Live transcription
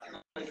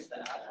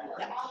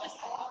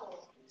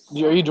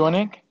Are you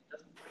joining?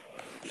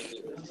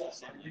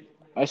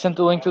 I sent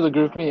the link to the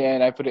group me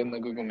and I put it in the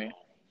Google Meet.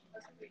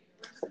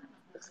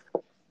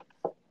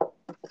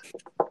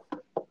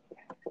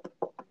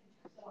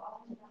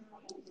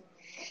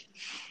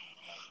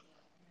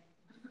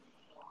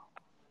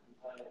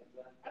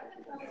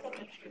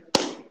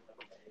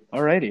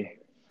 Alrighty.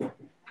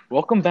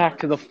 Welcome back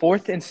to the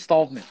fourth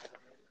installment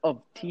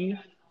of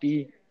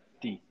TBD.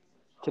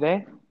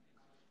 Today,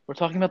 we're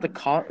talking about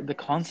the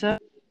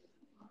concept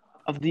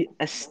of the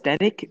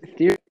aesthetic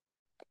theory.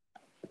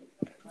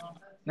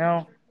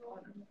 Now,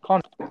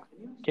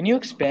 can you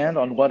expand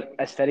on what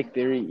aesthetic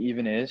theory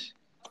even is?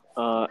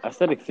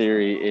 Aesthetic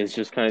theory is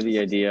just kind of the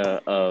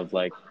idea of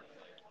like,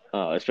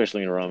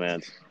 especially in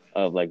romance,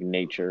 of like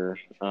nature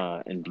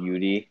and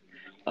beauty.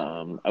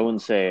 I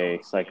wouldn't say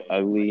it's like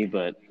ugly,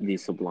 but the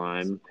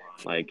sublime,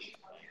 like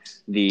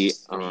the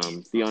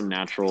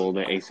unnatural,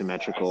 the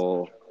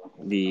asymmetrical,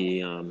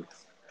 the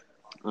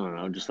I don't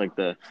know, just like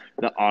the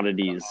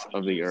oddities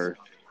of the earth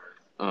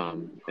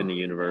in the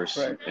universe,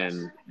 Right.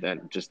 and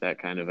that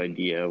kind of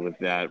idea with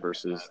that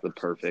versus the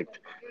perfect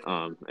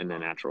and the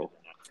natural.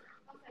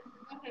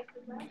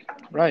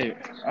 Right.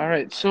 All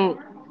right. So,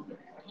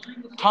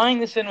 tying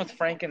this in with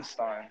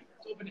Frankenstein,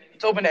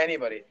 it's open to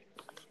anybody.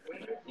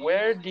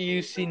 Where do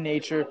you see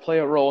nature play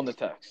a role in the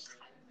text?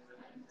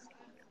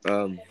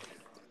 Um,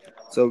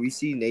 so we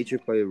see nature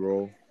play a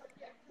role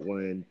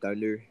when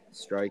thunder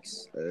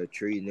strikes a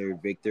tree near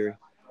Victor.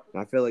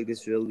 And I feel like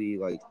this really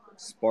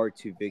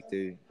sparked who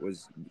Victor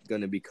was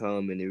gonna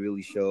become, and it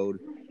really showed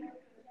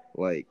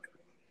like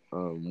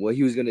what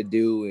he was gonna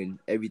do and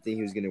everything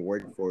he was gonna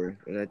work for.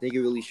 And I think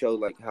it really showed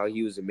like how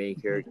he was the main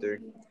character.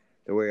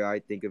 The way I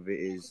think of it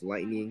is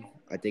lightning.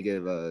 I think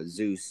of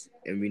Zeus,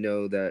 and we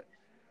know that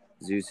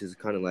Zeus is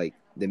kind of like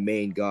the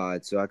main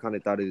god. So I kind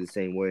of thought of it the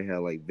same way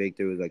how like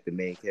Victor was like the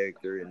main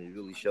character, and it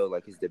really showed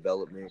like his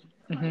development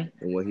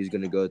Mm-hmm. and what he's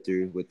gonna go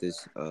through with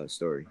this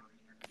story.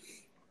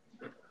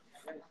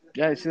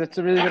 Yeah, see, that's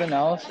a really good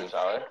analysis,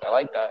 Alex. I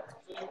like that.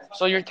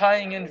 So you're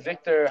tying in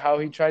Victor, how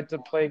he tried to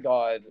play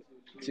God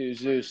to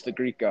Zeus, the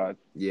Greek god.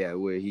 Yeah,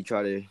 where he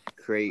tried to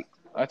create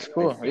That's like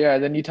cool. Yeah,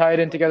 then you tie it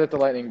in together with the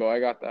lightning bow. I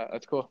got that.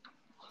 That's cool.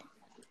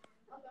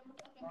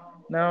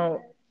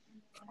 Now,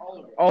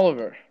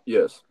 Oliver,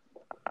 Yes.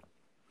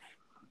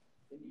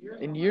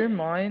 in your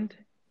mind,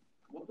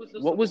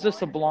 what was the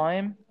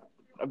sublime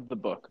of the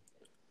book?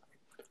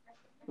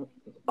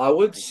 I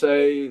would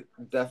say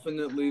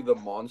definitely the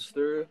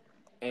monster,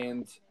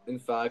 and in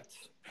fact,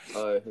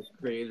 his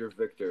creator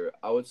Victor.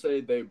 I would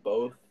say they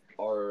both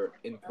are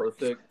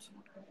imperfect,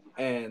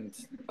 and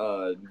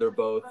they're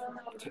both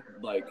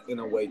like in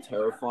a way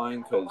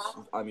terrifying. Because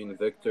I mean,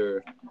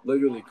 Victor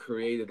literally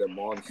created a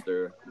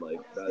monster.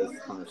 Like that is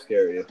kind of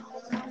scary,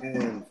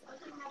 and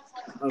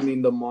I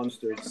mean, the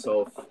monster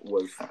itself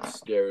was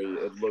scary.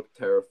 It looked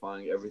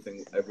terrifying.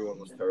 Everyone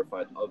was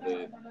terrified of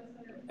it,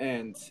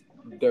 and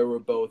they were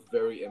both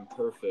very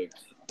imperfect,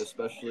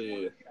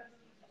 especially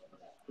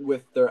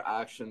with their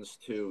actions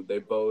too. They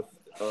both,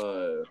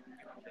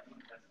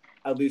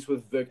 at least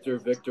with Victor,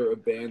 Victor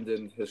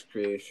abandoned his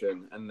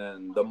creation, and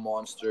then the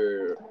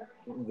monster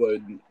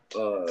would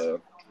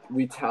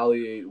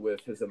retaliate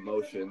with his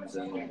emotions,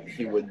 and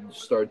he would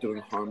start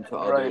doing harm to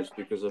Right. others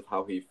because of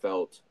how he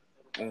felt.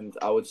 And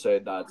I would say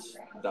that's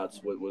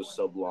what was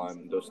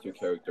sublime. Those two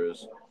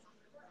characters.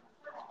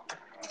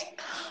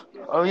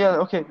 Oh yeah.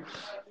 Okay.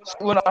 So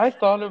when I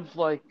thought of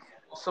like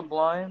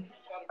sublime,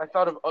 I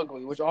thought of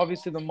ugly, which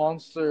obviously the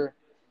monster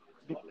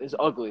is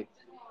ugly.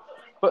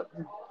 But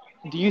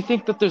do you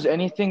think that there's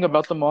anything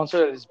about the monster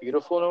that is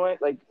beautiful in a way?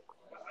 Like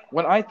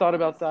when I thought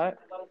about that,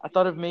 I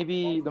thought of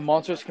maybe the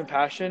monster's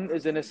compassion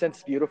is in a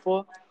sense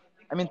beautiful.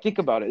 I mean, think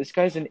about it. This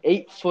guy's an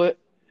 8 foot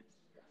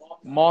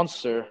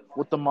monster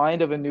with the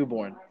mind of a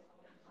newborn.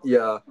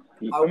 Yeah,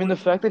 I I mean, would the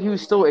fact that he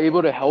was still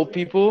able to help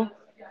people,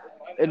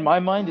 in my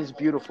mind, is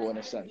beautiful in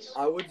a sense.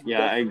 I would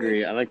Yeah, I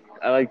definitely. agree.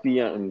 I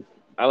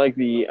like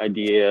the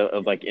idea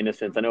of like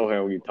innocence. I know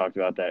how we talked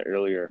about that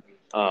earlier.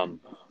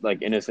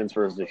 Like innocence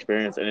versus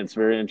experience, and it's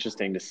very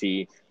interesting to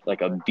see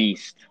like a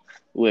beast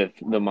with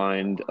the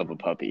mind of a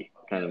puppy,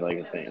 kind of like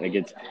a thing. Like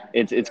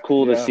it's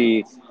cool to Yeah.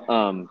 see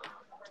um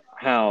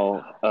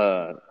how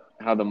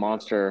how the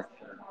monster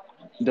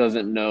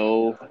doesn't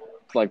know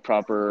like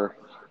proper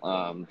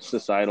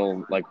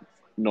societal like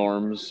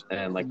norms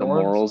and like the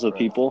Norms? morals of Right.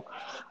 people,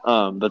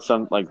 but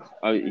some like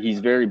he's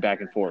very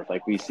back and forth.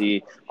 Like we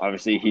see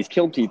obviously he's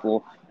killed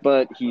people,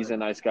 but he's a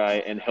nice guy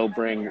and he'll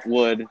bring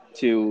wood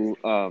to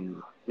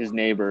his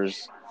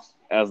neighbors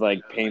as like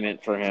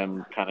payment for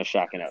him kind of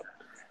shacking up.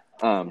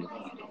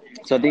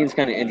 So I think it's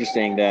kind of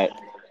interesting that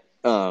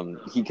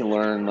he can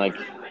learn like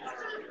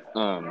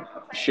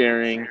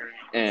sharing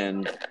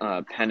and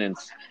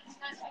penance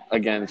Right.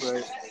 against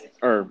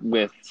or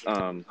with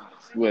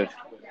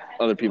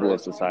other people Right.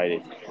 of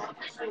society.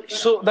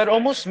 So that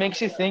almost makes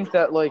you think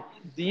that, like,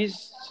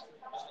 these,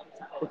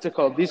 what's it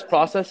called? These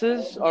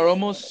processes are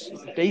almost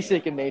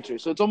basic in nature.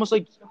 So it's almost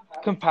like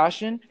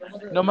compassion.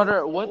 No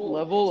matter what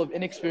level of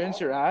inexperience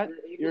you're at,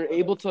 you're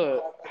able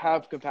to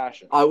have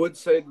compassion. I would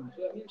say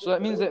So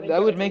that means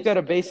that would make that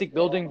a basic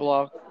building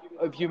block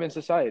of human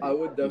society. I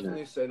would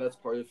definitely say that's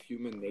part of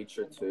human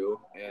nature too,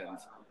 and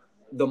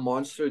the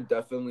monster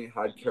definitely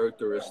had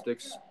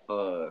characteristics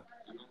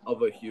of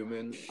a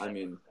human. I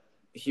mean,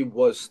 he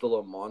was still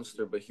a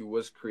monster, but he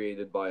was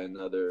created by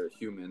another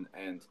human,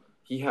 and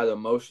he had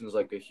emotions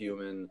like a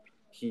human.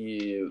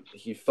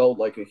 He felt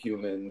like a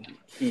human.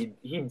 He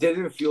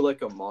didn't feel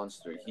like a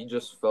monster. He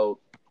just felt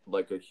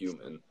like a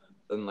human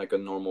and like a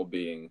normal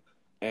being,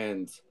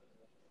 and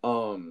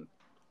um,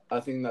 I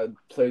think that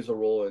plays a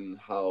role in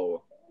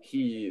how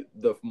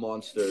the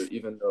monster,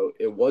 even though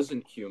it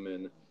wasn't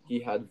human, he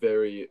had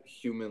very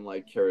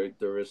human-like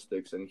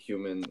characteristics and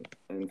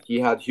he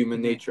had human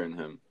Mhm. nature in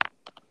him.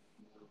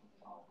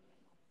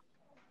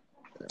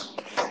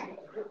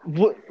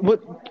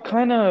 What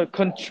kind of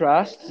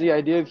contrasts the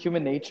idea of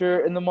human nature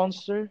in the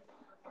monster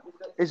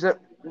is that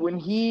when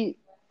he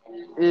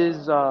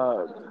is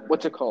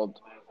what's it called,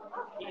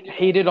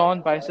 hated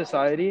on by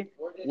society,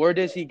 where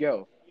does he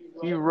go?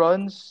 He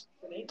runs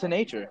to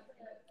nature.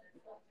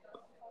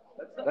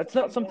 That's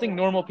not something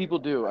normal people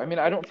do. I mean,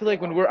 I don't feel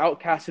like when we're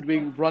outcasted, we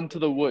run to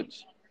the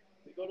woods.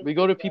 We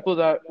go to people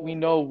that we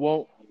know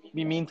won't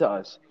be mean to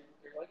us.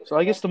 So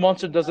I guess the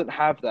monster doesn't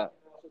have that.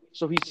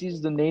 So he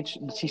sees the nature.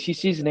 He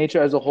sees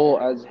nature as a whole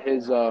as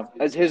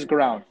his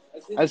ground,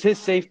 as his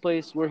safe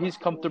place where he's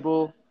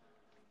comfortable,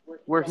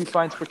 where he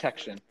finds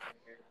protection.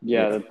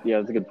 Yeah. Yeah,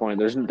 that's a good point.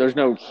 There's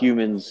no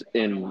humans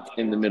in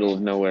the middle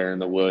of nowhere in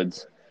the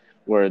woods,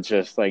 where it's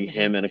just like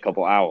him and a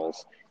couple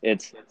owls.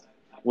 It's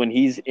when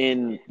he's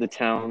in the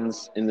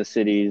towns, in the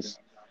cities,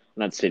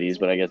 not cities,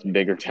 but I guess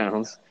bigger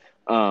towns.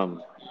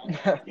 Um,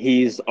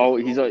 he's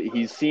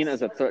seen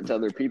as a threat to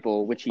other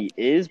people, which he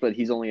is, but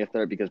he's only a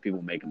threat because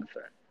people make him a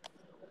threat.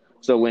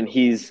 So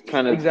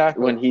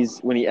Exactly. when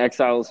he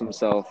exiles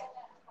himself,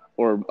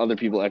 or other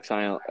people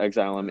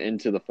exile him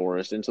into the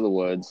forest, into the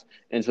woods,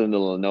 into the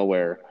middle of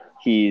nowhere,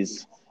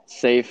 he's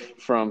safe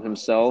from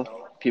himself.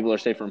 People are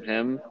safe from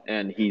him,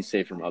 and he's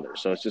safe from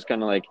others. So it's just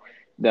kind of like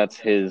that's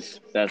his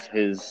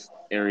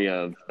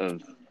area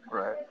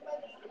Right.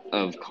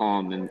 of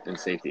calm and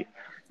safety.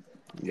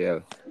 Yeah.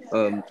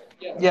 Um.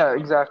 Yeah,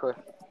 exactly.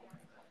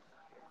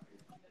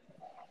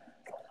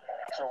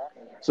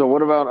 So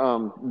what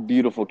about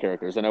beautiful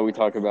characters? I know we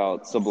talked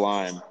about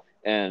Sublime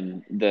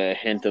and the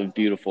hint of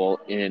beautiful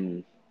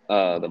in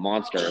the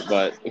monster,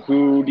 but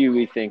who do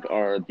we think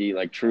are the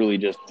like truly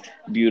just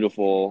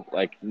beautiful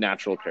like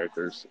natural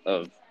characters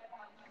of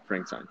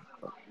Frankenstein?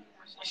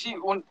 You see,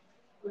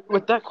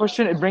 with that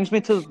question, it brings me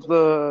to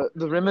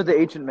the Rim of the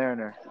Ancient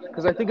Mariner,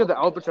 because I think of the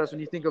albatross when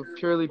you think of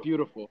purely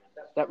beautiful,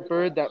 that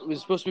bird that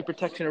was supposed to be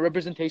protection, a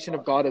representation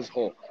of God as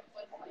whole,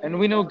 and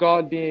we know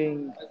God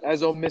being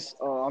as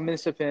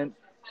omniscient,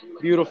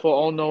 beautiful,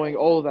 all-knowing,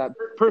 all of that,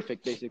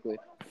 perfect, basically.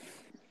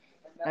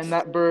 And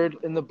that bird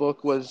in the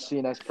book was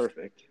seen as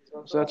perfect.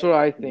 So that's what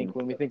I think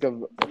when we think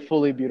of a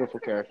fully beautiful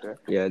character.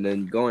 Yeah. And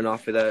then going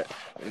off of that,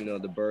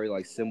 the bird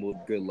like symboled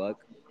good luck.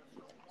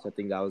 So I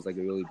think that was like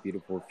a really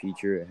beautiful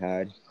feature it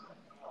had.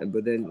 And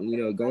but then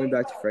going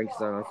back to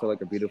Frankenstein, I feel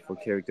like a beautiful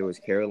character was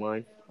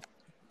Caroline.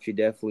 She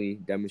definitely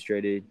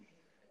demonstrated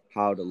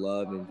how to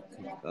love and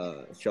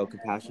show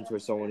compassion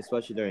towards someone,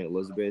 especially during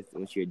Elizabeth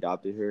when she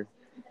adopted her.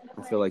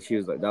 I feel like she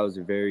was like that was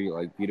a very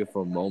like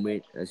beautiful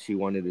moment as she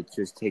wanted to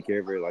just take care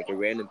of her like a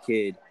random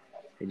kid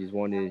and just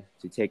wanted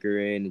to take her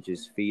in and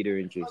just feed her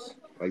and just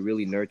like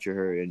really nurture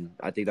her, and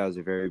I think that was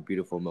a very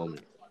beautiful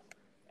moment.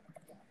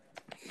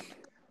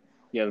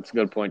 Yeah, that's a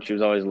good point. She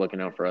was always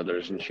looking out for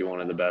others, and she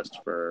wanted the best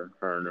for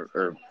her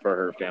or for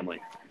her family.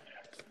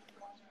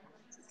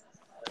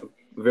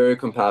 Very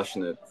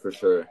compassionate for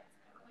sure.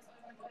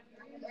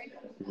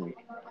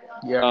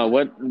 Yeah.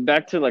 What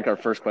back to like our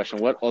first question?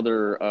 What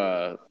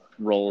other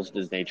roles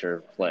does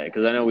nature play?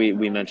 Because I know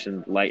we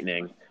mentioned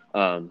lightning,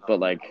 but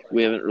like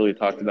we haven't really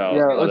talked about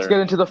Yeah, let's other. get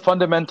into the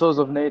fundamentals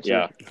of nature.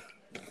 Yeah,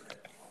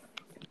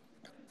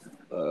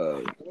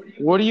 Uh,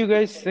 What do you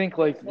guys think?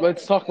 Like,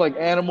 let's talk like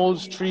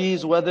animals,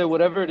 trees, weather,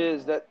 whatever it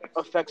is that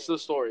affects the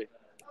story.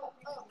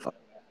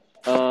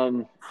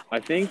 I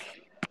think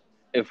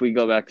if we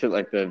go back to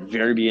like the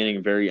very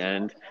beginning, very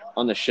end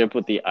on the ship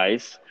with the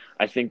ice,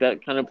 I think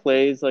that kind of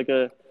plays like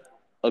a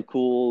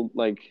cool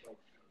like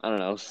I don't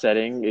know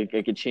setting.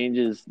 It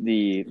changes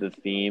the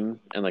theme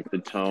and like the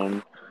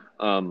tone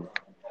um,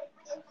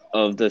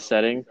 of the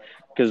setting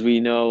because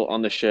we know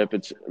on the ship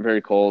it's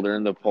very cold. They're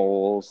in the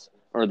poles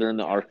or they're in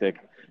the Arctic.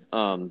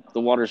 The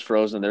water's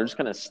frozen. They're just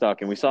kind of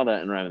stuck, and we saw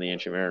that in Rime of the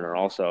Ancient Mariner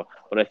also.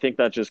 But I think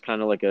that's just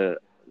kind of like a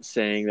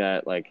saying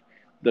that like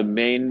the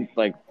main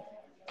like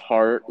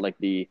part, like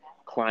the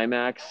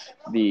climax,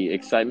 the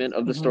excitement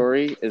of the Hmm.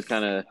 story is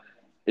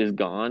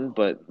gone,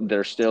 but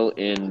they're still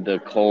in the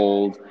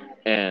cold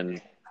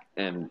and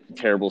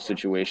terrible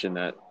situation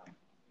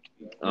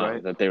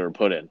Right. that they were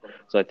put in.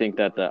 So I think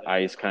that the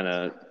ice kind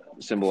of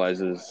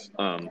symbolizes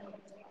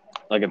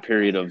like a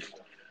period of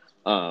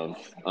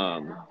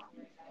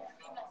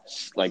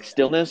like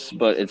stillness,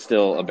 but it's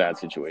still a bad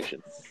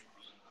situation.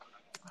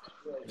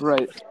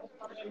 Right.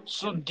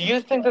 So, do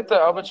you think that the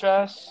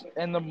albatross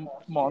and the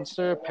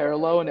monster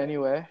parallel in any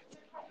way?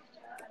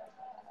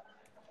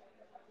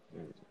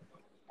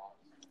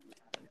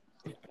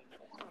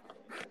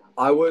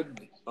 I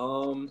would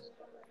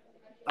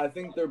I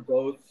think they're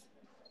both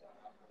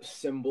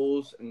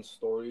symbols and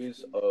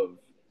stories of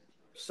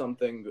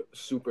something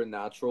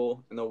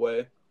supernatural in a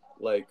way.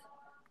 Like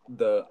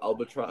the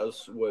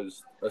albatross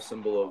was a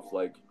symbol of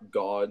like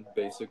God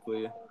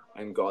basically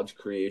and God's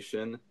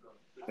creation,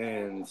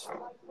 and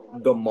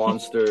the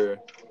monster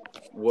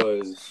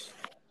was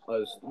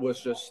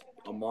just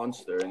a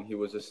monster, and he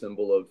was a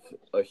symbol of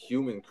a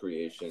human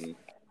creation,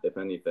 if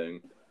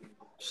anything.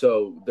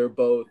 So they're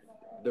both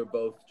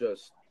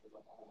just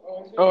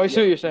Oh, I see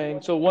yeah what you're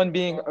saying. So, one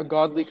being a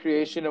godly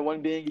creation and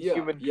one being a yeah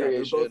human yeah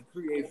they're both creation,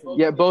 creations.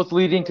 yet both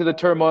leading to the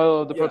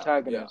turmoil of the Yeah.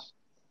 protagonist.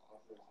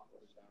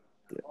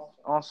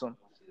 Awesome.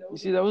 You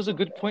see, that was a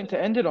good point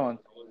to end it on.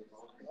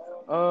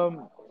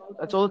 Um,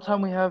 that's all the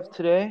time we have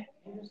today.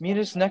 Meet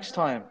us next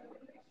time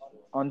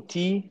on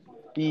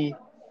TBD.